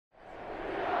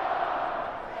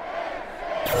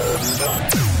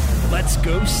Let's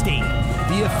Go State,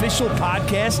 the official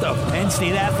podcast of Penn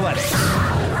State Athletics.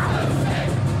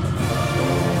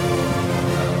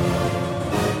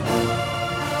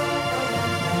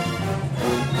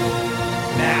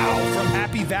 Now, from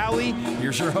Happy Valley,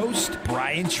 here's your host,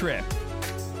 Brian Tripp.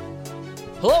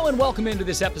 Hello and welcome into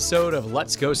this episode of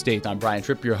Let's Go State. I'm Brian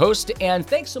Tripp, your host, and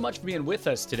thanks so much for being with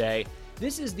us today.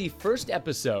 This is the first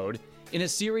episode in a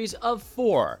series of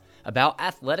 4 about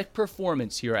athletic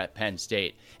performance here at Penn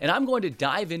State. And I'm going to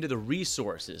dive into the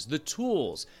resources, the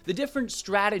tools, the different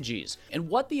strategies, and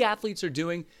what the athletes are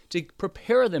doing to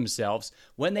prepare themselves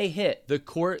when they hit the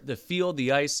court, the field,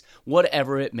 the ice,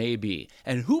 whatever it may be.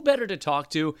 And who better to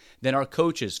talk to than our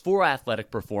coaches for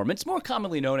athletic performance, more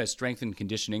commonly known as strength and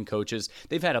conditioning coaches.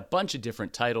 They've had a bunch of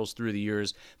different titles through the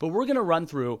years, but we're going to run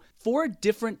through 4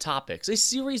 different topics, a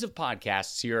series of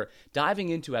podcasts here diving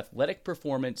into athletic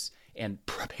performance and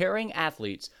preparing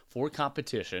athletes for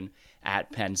competition at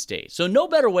Penn State. So no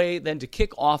better way than to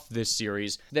kick off this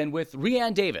series than with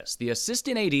Rhiann Davis, the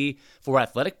Assistant AD for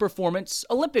Athletic Performance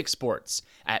Olympic Sports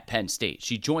at Penn State.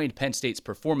 She joined Penn State's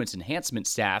Performance Enhancement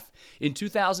staff in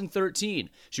 2013.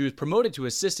 She was promoted to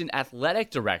Assistant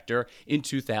Athletic Director in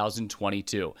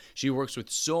 2022. She works with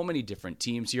so many different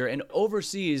teams here and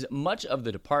oversees much of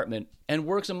the department and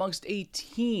works amongst a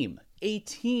team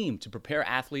to prepare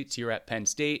athletes here at Penn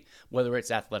State, whether it's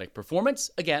athletic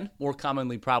performance, again, more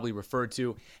commonly probably referred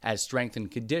to as strength and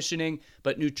conditioning,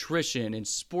 but nutrition and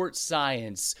sports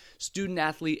science,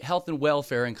 student-athlete health and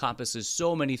welfare encompasses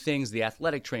so many things, the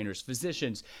athletic trainers,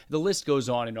 physicians, the list goes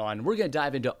on and on. We're going to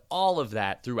dive into all of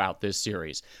that throughout this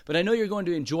series. But I know you're going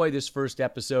to enjoy this first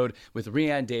episode with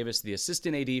Rhiann Davis, the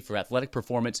Assistant AD for Athletic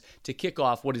Performance, to kick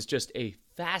off what is just a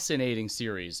fascinating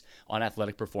series on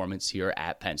athletic performance here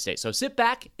at Penn State. So sit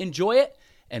back, enjoy it,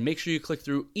 and make sure you click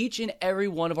through each and every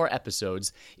one of our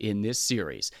episodes in this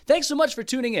series. Thanks so much for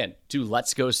tuning in to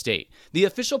Let's Go State, the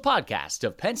official podcast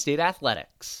of Penn State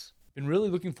Athletics. Been really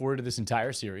looking forward to this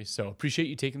entire series, so appreciate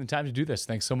you taking the time to do this.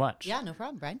 Thanks so much. Yeah, no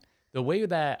problem, Brian. The way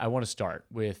that I want to start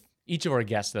with each of our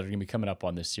guests that are going to be coming up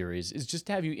on this series is just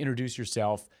to have you introduce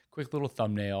yourself, quick little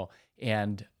thumbnail,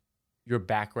 and your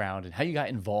background and how you got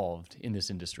involved in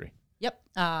this industry. Yep.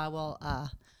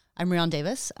 I'm Rhiann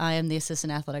Davis. I am the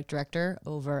Assistant Athletic Director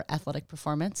over Athletic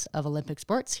Performance of Olympic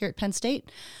Sports here at Penn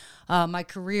State. My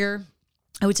career,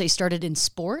 I would say, started in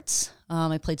sports.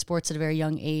 I played sports at a very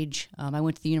young age. I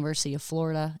went to the University of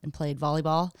Florida and played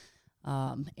volleyball.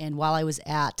 And while I was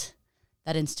at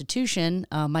that institution,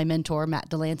 my mentor, Matt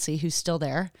Delancey, who's still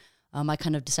there, I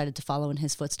kind of decided to follow in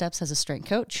his footsteps as a strength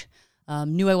coach.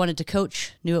 Knew I wanted to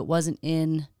coach, knew it wasn't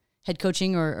in head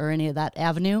coaching or any of that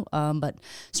avenue, but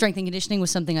strength and conditioning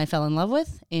was something I fell in love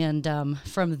with. And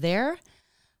from there,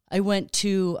 I went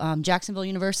to Jacksonville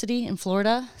University in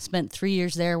Florida, spent 3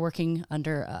 years there working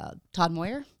under Todd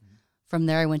Moyer. From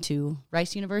there, I went to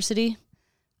Rice University.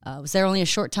 Was there only a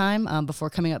short time before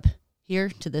coming up here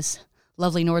to this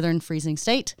lovely northern freezing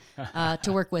state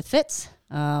to work with Fitz.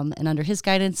 And under his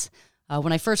guidance,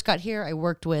 when I first got here, I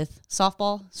worked with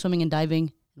softball, swimming and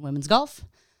diving, and women's golf.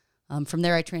 From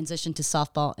there, I transitioned to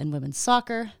softball and women's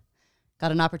soccer.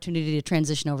 Got an opportunity to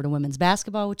transition over to women's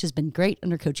basketball, which has been great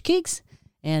under Coach Keeks.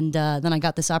 And then I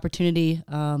got this opportunity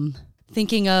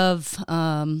thinking of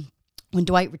when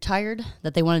Dwight retired,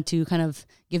 that they wanted to kind of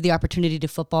give the opportunity to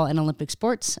football and Olympic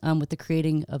sports with the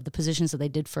creating of the positions that they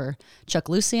did for Chuck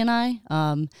Lucy and I.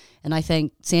 And I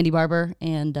thank Sandy Barber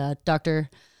and Dr.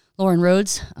 Lauren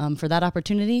Rhodes for that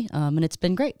opportunity, and it's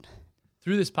been great.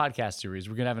 Through this podcast series,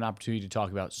 we're going to have an opportunity to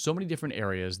talk about so many different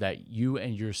areas that you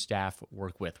and your staff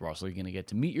work with. We're also going to get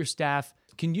to meet your staff.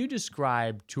 Can you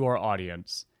describe to our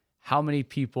audience how many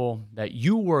people that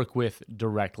you work with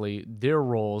directly, their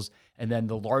roles, and then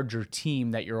the larger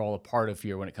team that you're all a part of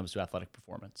here when it comes to athletic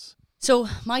performance? So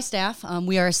my staff,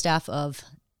 we are a staff of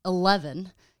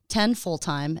 11, 10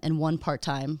 full-time and 1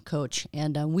 part-time coach,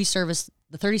 and we service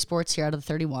the 30 sports here out of the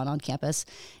 31 on campus.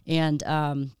 And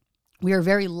we are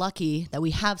very lucky that we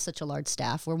have such a large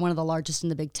staff. We're one of the largest in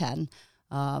the Big Ten.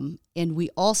 And we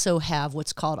also have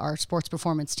what's called our sports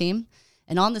performance team.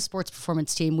 And on the sports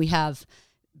performance team, we have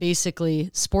basically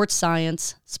sports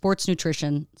science, sports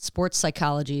nutrition, sports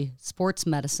psychology, sports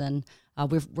medicine.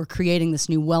 We're creating this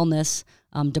new wellness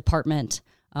department.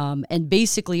 And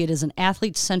basically it is an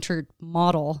athlete-centered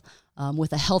model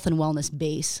with a health and wellness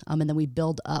base. And then we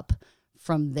build up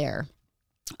from there.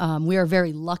 We are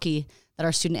very lucky that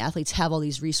our student athletes have all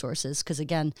these resources because,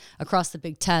 again, across the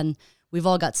Big Ten, we've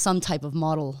all got some type of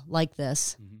model like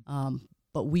this.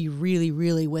 But we really,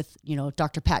 really, with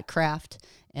Dr. Pat Kraft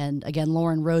and, again,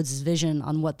 Lauren Rhodes' vision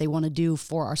on what they want to do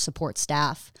for our support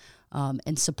staff,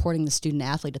 and supporting the student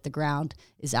athlete at the ground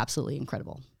is absolutely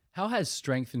incredible. How has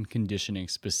strength and conditioning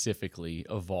specifically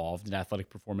evolved in athletic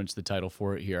performance, the title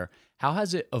for it here? How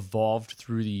has it evolved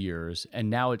through the years? And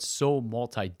now it's so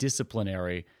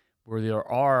multidisciplinary where there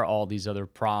are all these other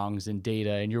prongs and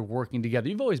data and you're working together.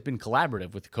 You've always been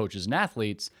collaborative with the coaches and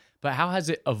athletes, but how has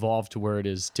it evolved to where it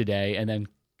is today and then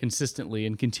consistently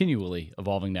and continually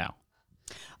evolving now?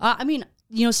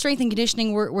 Strength and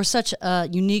conditioning, we're such a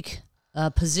unique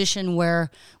position where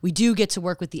we do get to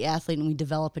work with the athlete and we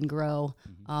develop and grow,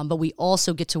 but we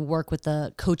also get to work with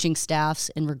the coaching staffs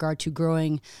in regard to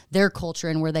growing their culture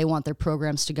and where they want their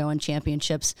programs to go in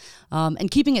championships. And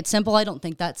keeping it simple, I don't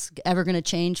think that's ever going to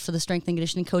change for the strength and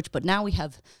conditioning coach, but now we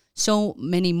have so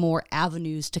many more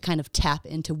avenues to kind of tap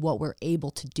into what we're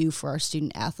able to do for our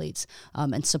student athletes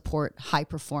and support high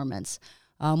performance.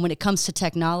 When it comes to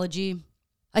technology,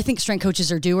 I think strength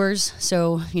coaches are doers.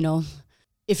 So,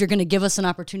 if you're going to give us an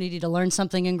opportunity to learn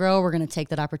something and grow, we're going to take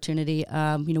that opportunity.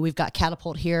 We've got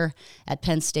Catapult here at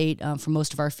Penn State for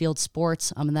most of our field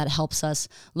sports, and that helps us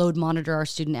load monitor our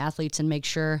student athletes and make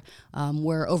sure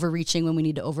we're overreaching when we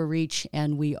need to overreach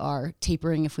and we are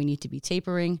tapering if we need to be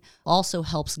tapering. Also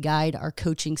helps guide our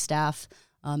coaching staff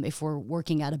if we're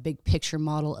working at a big picture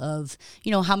model of,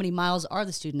 how many miles are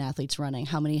the student athletes running?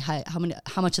 How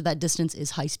much of that distance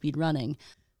is high speed running?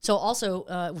 So also,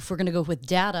 if we're going to go with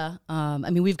data,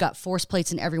 we've got force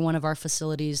plates in every one of our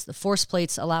facilities. The force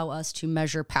plates allow us to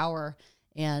measure power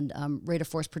and rate of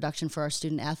force production for our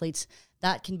student athletes.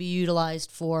 That can be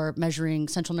utilized for measuring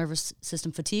central nervous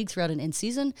system fatigue throughout an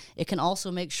in-season. It can also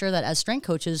make sure that as strength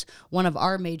coaches, one of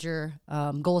our major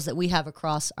goals that we have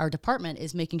across our department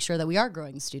is making sure that we are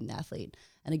growing the student athlete.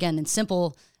 And again, in the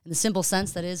simple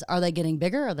sense, that is, are they getting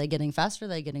bigger? Are they getting faster? Are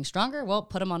they getting stronger? Well,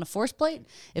 put them on a force plate.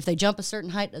 If they jump a certain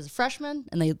height as a freshman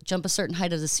and they jump a certain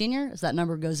height as a senior, as that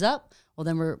number goes up, well,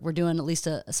 then we're doing at least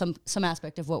some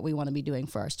aspect of what we want to be doing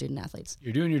for our student athletes.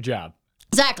 You're doing your job.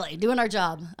 Exactly, doing our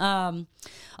job.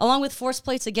 Along with force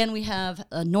plates, again, we have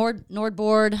a Nord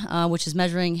board, which is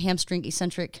measuring hamstring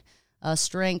eccentric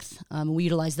strength. We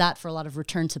utilize that for a lot of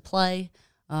return to play.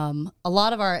 A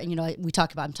lot of our, I'm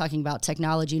talking about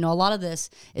technology. A lot of this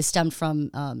is stemmed from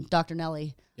Dr.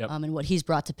 Nelly and what he's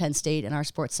brought to Penn State and our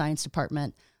sports science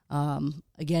department.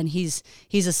 Again, he's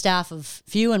a staff of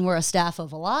few and we're a staff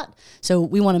of a lot. So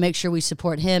we want to make sure we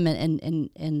support him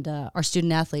and our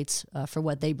student athletes for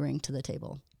what they bring to the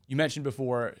table. You mentioned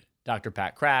before Dr.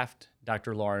 Pat Kraft,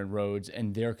 Dr. Lauren Rhodes,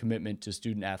 and their commitment to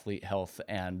student athlete health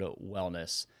and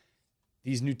wellness.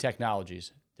 These new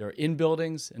technologies, they're in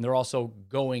buildings and they're also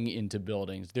going into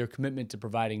buildings. Their commitment to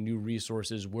providing new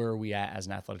resources, where are we at as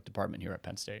an athletic department here at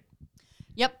Penn State?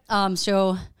 Yep.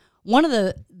 So one of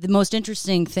the most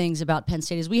interesting things about Penn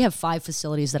State is we have 5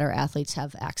 facilities that our athletes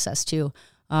have access to.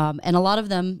 And a lot of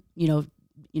them,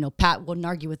 Pat wouldn't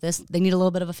argue with this, they need a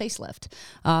little bit of a facelift.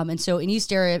 And so in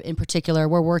East Area in particular,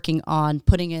 we're working on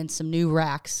putting in some new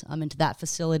racks into that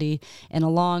facility. And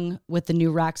along with the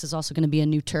new racks is also going to be a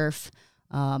new turf.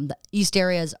 The East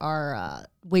Area is our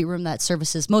weight room that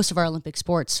services most of our Olympic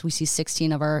sports. We see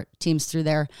 16 of our teams through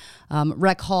there.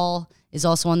 Rec Hall is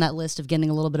also on that list of getting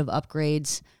a little bit of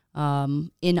upgrades.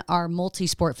 In our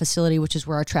multi-sport facility, which is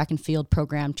where our track and field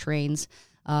program trains,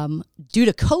 due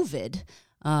to COVID,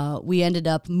 we ended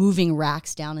up moving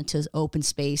racks down into open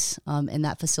space in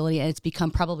that facility, and it's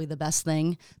become probably the best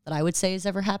thing that I would say has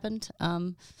ever happened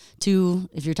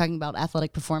if you're talking about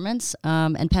athletic performance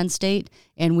and Penn State,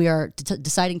 and we are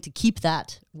deciding to keep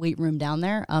that weight room down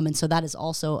there, and so that is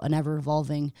also an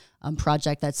ever-evolving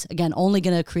project that's, again, only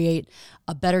going to create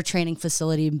a better training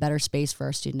facility and better space for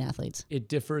our student athletes. It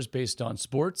differs based on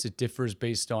sports. It differs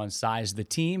based on size of the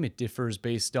team. It differs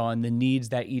based on the needs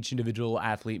that each individual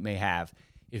athlete may have.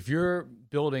 If you're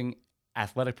building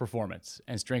athletic performance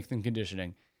and strength and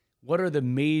conditioning, what are the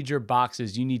major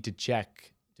boxes you need to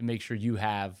check to make sure you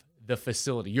have the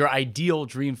facility, your ideal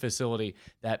dream facility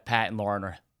that Pat and Lauren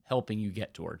are helping you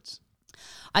get towards?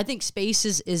 I think space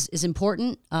is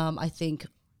important. I think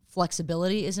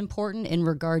flexibility is important in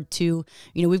regard to,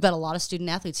 we've got a lot of student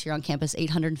athletes here on campus,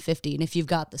 850. And if you've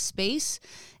got the space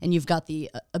and you've got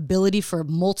the ability for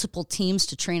multiple teams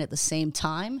to train at the same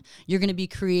time, you're going to be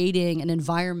creating an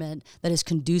environment that is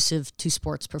conducive to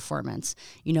sports performance.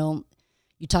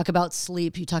 You talk about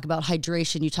sleep, you talk about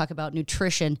hydration, you talk about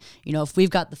nutrition. If we've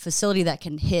got the facility that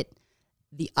can hit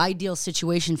the ideal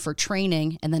situation for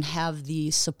training and then have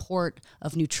the support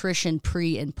of nutrition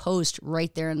pre and post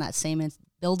right there in that same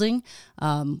building,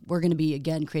 we're going to be,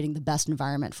 again, creating the best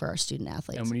environment for our student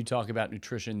athletes. And when you talk about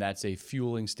nutrition, that's a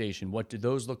fueling station. What do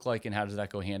those look like, and how does that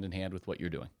go hand in hand with what you're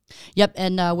doing? Yep,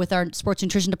 and with our sports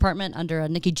nutrition department under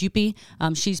Nikki Jupi,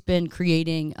 she's been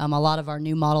creating a lot of our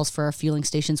new models for our fueling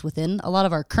stations within a lot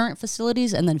of our current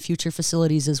facilities and then future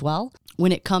facilities as well.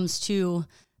 When it comes to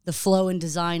the flow and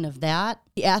design of that,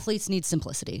 the athletes need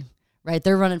simplicity. Right,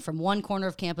 they're running from one corner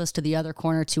of campus to the other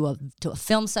corner to a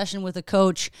film session with a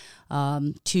coach,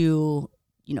 to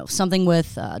something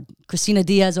with Christina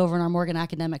Diaz over in our Morgan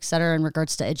Academic Center in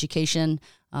regards to education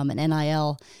and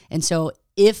NIL. And so,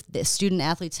 if the student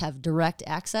athletes have direct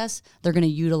access, they're going to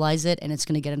utilize it, and it's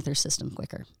going to get into their system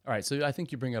quicker. All right, so I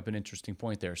think you bring up an interesting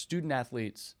point there. Student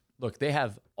athletes, look, they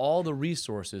have all the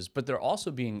resources, but they're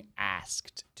also being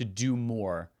asked to do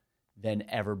more than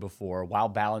ever before while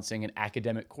balancing an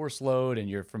academic course load. And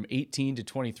you're from 18 to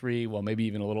 23, well, maybe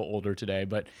even a little older today,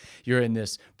 but you're in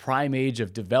this prime age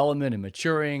of development and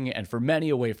maturing, and for many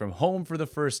away from home for the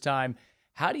first time.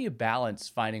 How do you balance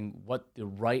finding what the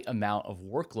right amount of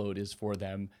workload is for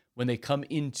them when they come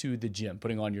into the gym,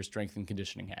 putting on your strength and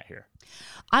conditioning hat here?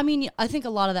 I mean, I think a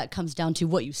lot of that comes down to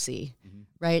what you see,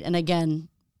 right? And again,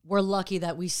 we're lucky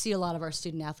that we see a lot of our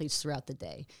student athletes throughout the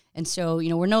day. And so,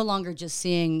 we're no longer just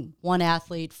seeing one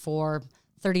athlete for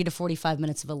 30 to 45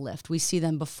 minutes of a lift. We see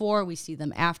them before, we see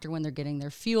them after when they're getting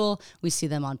their fuel, we see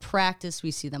them on practice,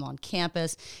 we see them on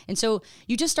campus. And so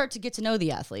you just start to get to know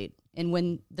the athlete. And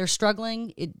when they're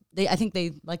struggling, I think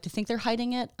they like to think they're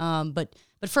hiding it, but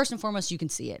first and foremost, you can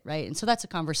see it, right? And so that's a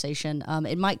conversation.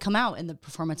 It might come out in the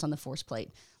performance on the force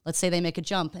plate. Let's say they make a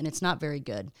jump and it's not very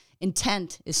good.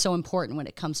 Intent is so important when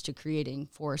it comes to creating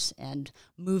force and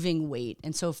moving weight.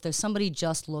 And so if there's somebody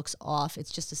just looks off,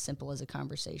 it's just as simple as a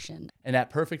conversation. And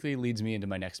that perfectly leads me into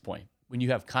my next point. When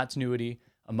you have continuity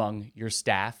among your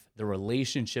staff, the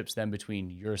relationships then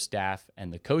between your staff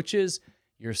and the coaches,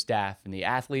 your staff and the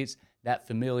athletes, that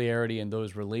familiarity and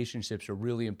those relationships are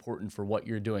really important for what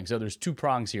you're doing. So there's two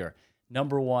prongs here.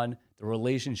 Number one, the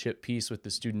relationship piece with the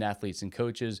student athletes and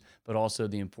coaches, but also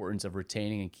the importance of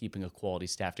retaining and keeping a quality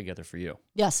staff together for you.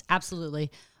 Yes, absolutely.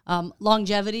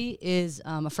 Longevity is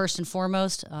first and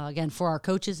foremost, again, for our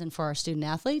coaches and for our student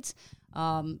athletes.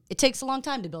 It takes a long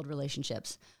time to build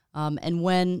relationships. And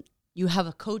when you have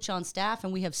a coach on staff,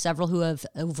 and we have several who have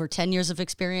over 10 years of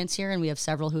experience here, and we have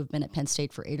several who have been at Penn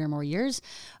State for 8 or more years.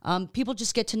 People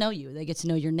just get to know you. They get to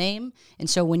know your name. And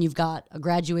so when you've got a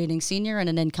graduating senior and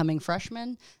an incoming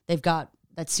freshman, that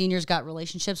senior's got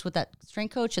relationships with that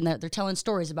strength coach, and they're telling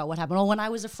stories about what happened. Oh, when I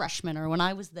was a freshman, or when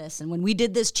I was this, and when we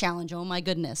did this challenge, oh my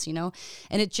goodness, and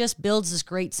it just builds this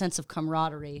great sense of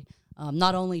camaraderie.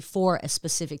 Not only for a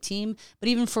specific team, but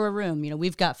even for a room.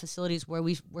 We've got facilities where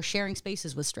we're sharing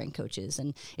spaces with strength coaches,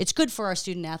 and it's good for our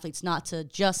student athletes not to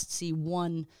just see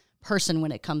one person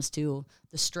when it comes to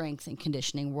the strength and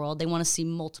conditioning world. They want to see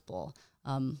multiple.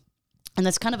 And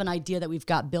that's kind of an idea that we've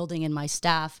got building in my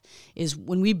staff is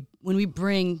when we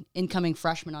bring incoming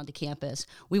freshmen onto campus,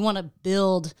 we want to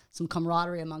build some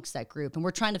camaraderie amongst that group, and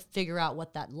we're trying to figure out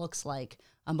what that looks like.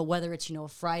 But whether it's, a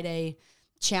Friday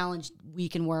challenge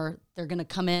weekend where they're going to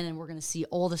come in and we're going to see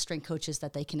all the strength coaches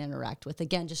that they can interact with.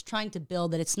 Again, just trying to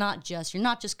build that you're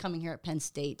not just coming here at Penn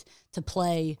State to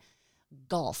play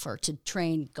golf or to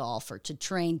train golf or to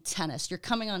train tennis. You're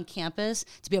coming on campus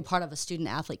to be a part of a student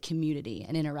athlete community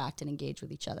and interact and engage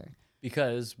with each other.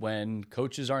 Because when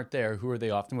coaches aren't there, who are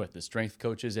they often with? The strength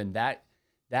coaches. And that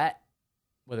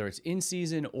whether it's in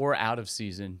season or out of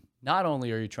season, not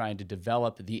only are you trying to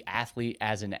develop the athlete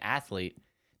as an athlete,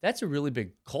 that's a really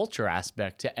big culture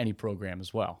aspect to any program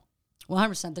as well.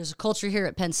 100%. There's a culture here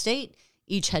at Penn State.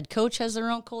 Each head coach has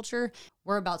their own culture.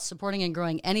 We're about supporting and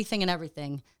growing anything and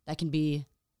everything that can be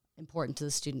important to the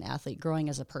student athlete, growing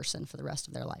as a person for the rest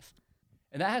of their life.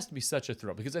 And that has to be such a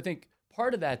thrill, because I think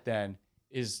part of that then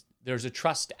is there's a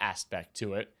trust aspect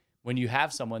to it when you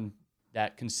have someone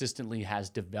that consistently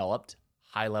has developed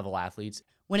high-level athletes.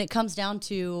 When it comes down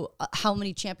to how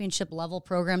many championship level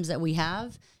programs that we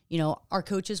have, our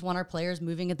coaches want our players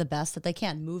moving at the best that they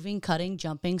can. Moving, cutting,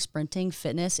 jumping, sprinting,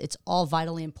 fitness, it's all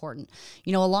vitally important.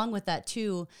 Along with that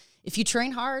too, if you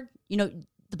train hard, the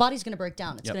body's going to break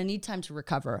down. It's going to need time to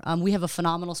recover. We have a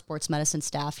phenomenal sports medicine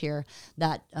staff here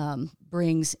that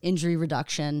brings injury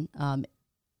reduction.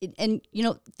 And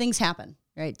things happen,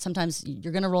 right? Sometimes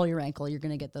you're going to roll your ankle, you're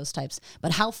going to get those types.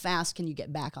 But how fast can you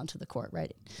get back onto the court,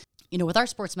 right? With our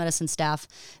sports medicine staff,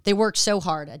 they work so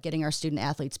hard at getting our student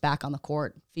athletes back on the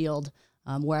court, field,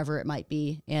 wherever it might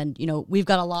be. And, we've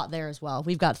got a lot there as well.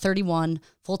 We've got 31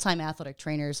 full-time athletic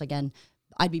trainers. Again,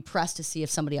 I'd be pressed to see if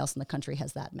somebody else in the country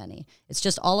has that many. It's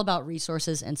just all about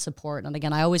resources and support. And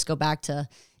again, I always go back to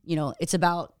it's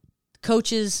about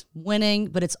coaches winning,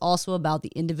 but it's also about the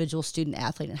individual student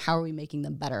athlete and how are we making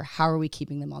them better? How are we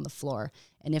keeping them on the floor?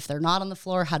 And if they're not on the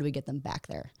floor, how do we get them back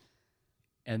there?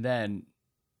 And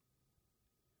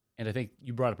I think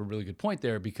you brought up a really good point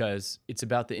there, because it's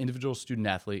about the individual student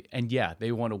athlete. And yeah,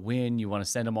 they want to win. You want to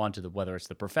send them on to whether it's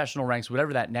the professional ranks,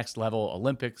 whatever that next level,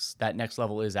 Olympics, that next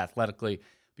level is athletically.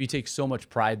 But you take so much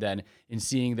pride then in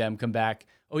seeing them come back.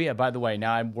 Oh yeah, by the way,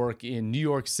 now I work in New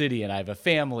York City and I have a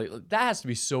family. That has to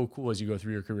be so cool as you go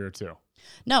through your career too.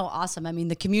 No, awesome. I mean,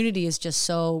 the community is just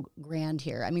so grand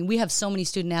here. I mean, we have so many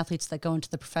student athletes that go into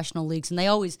the professional leagues, and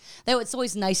it's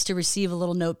always nice to receive a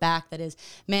little note back that is,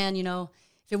 man,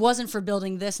 if it wasn't for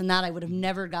building this and that, I would have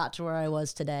never got to where I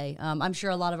was today. I'm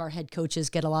sure a lot of our head coaches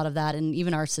get a lot of that, and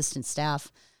even our assistant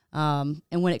staff. And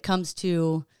when it comes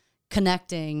to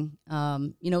connecting,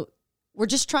 we're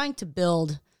just trying to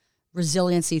build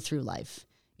resiliency through life.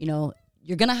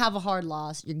 You're going to have a hard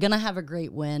loss. You're going to have a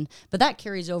great win, but that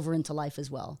carries over into life as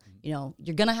well.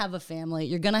 You're going to have a family.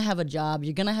 You're going to have a job.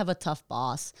 You're going to have a tough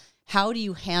boss. How do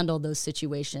you handle those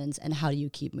situations, and how do you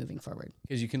keep moving forward?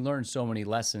 Because you can learn so many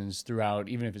lessons throughout,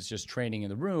 even if it's just training in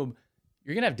the room.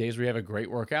 You're going to have days where you have a great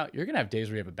workout. You're going to have days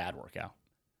where you have a bad workout.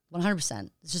 100%.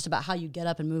 It's just about how you get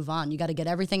up and move on. You got to get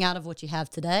everything out of what you have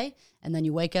today, and then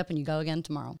you wake up and you go again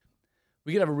tomorrow.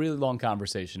 We could have a really long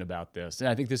conversation about this, and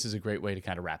I think this is a great way to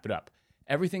kind of wrap it up.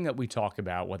 Everything that we talk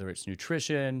about, whether it's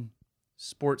nutrition,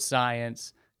 sports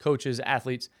science, coaches,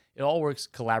 athletes, it all works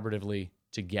collaboratively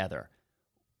together.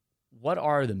 What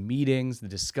are the meetings, the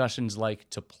discussions like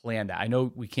to plan that? I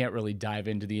know we can't really dive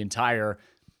into the entire,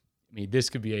 this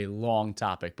could be a long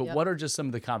topic, but What are just some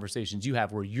of the conversations you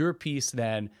have where your piece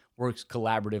then works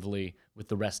collaboratively with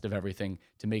the rest of everything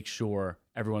to make sure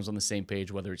everyone's on the same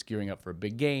page, whether it's gearing up for a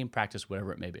big game, practice,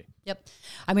 whatever it may be? Yep.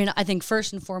 I think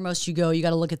first and foremost, you got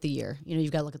to look at the year.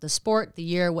 You've got to look at the sport, the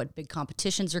year, what big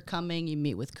competitions are coming. You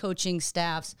meet with coaching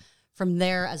staffs. From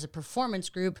there, as a performance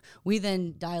group, we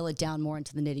then dial it down more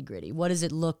into the nitty-gritty. What does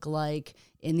it look like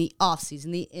in the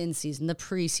off-season, the in-season, the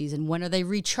preseason? When are they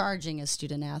recharging as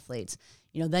student athletes?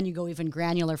 Then you go even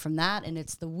granular from that, and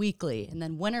it's the weekly. And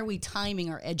then when are we timing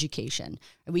our education?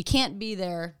 And we can't be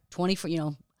there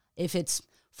 24, if it's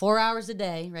 4 hours a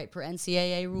day, right, per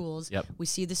NCAA rules. Yep. We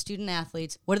see the student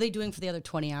athletes. What are they doing for the other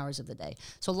 20 hours of the day?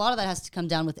 So a lot of that has to come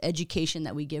down with education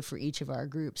that we give for each of our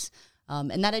groups.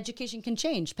 And that education can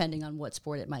change depending on what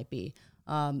sport it might be.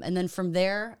 And then from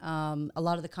there, a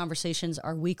lot of the conversations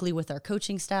are weekly with our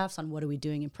coaching staffs on what are we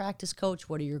doing in practice, coach?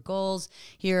 What are your goals?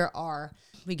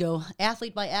 We go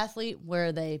athlete by athlete. Where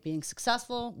are they being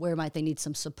successful? Where might they need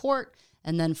some support?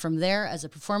 And then from there, as a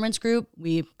performance group,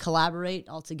 we collaborate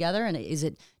all together. And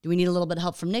do we need a little bit of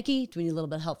help from Nikki? Do we need a little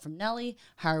bit of help from Nellie?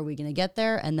 How are we going to get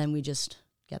there? And then we just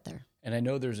get there. And I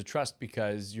know there's a trust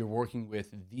because you're working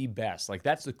with the best.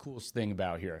 That's the coolest thing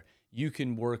about here. You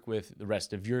can work with the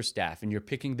rest of your staff, and you're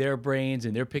picking their brains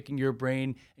and they're picking your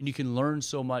brain, and you can learn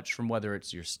so much from whether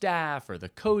it's your staff or the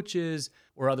coaches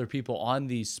or other people on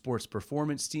the sports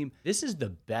performance team. This is the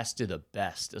best of the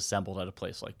best assembled at a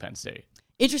place like Penn State.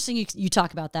 Interesting you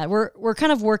talk about that. We're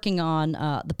kind of working on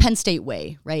the Penn State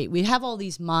way, right? We have all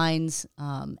these minds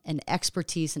and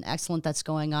expertise and excellence that's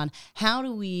going on. How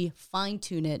do we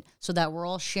fine-tune it so that we're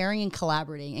all sharing and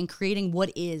collaborating and creating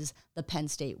what is the Penn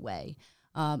State way?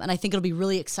 And I think it'll be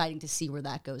really exciting to see where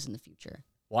that goes in the future.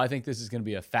 Well, I think this is going to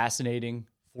be a fascinating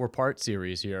 4-part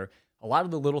series here. A lot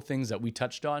of the little things that we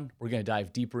touched on, we're going to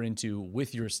dive deeper into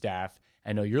with your staff.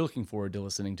 I know you're looking forward to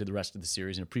listening to the rest of the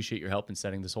series and appreciate your help in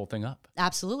setting this whole thing up.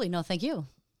 Absolutely. No, thank you.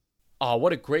 Oh,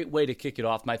 what a great way to kick it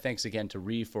off. My thanks again to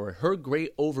Ree for her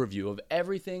great overview of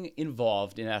everything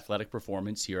involved in athletic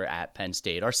performance here at Penn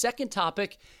State. Our second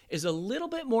topic is a little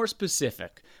bit more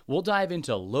specific. We'll dive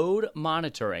into load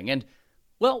monitoring and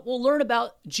we'll learn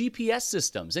about GPS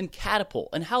systems and Catapult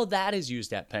and how that is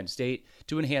used at Penn State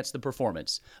to enhance the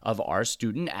performance of our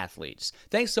student athletes.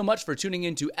 Thanks so much for tuning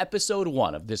in to episode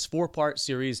 1 of this 4-part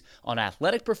series on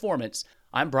athletic performance.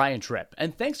 I'm Brian Tripp,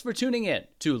 and thanks for tuning in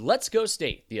to Let's Go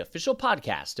State, the official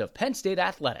podcast of Penn State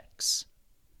Athletics.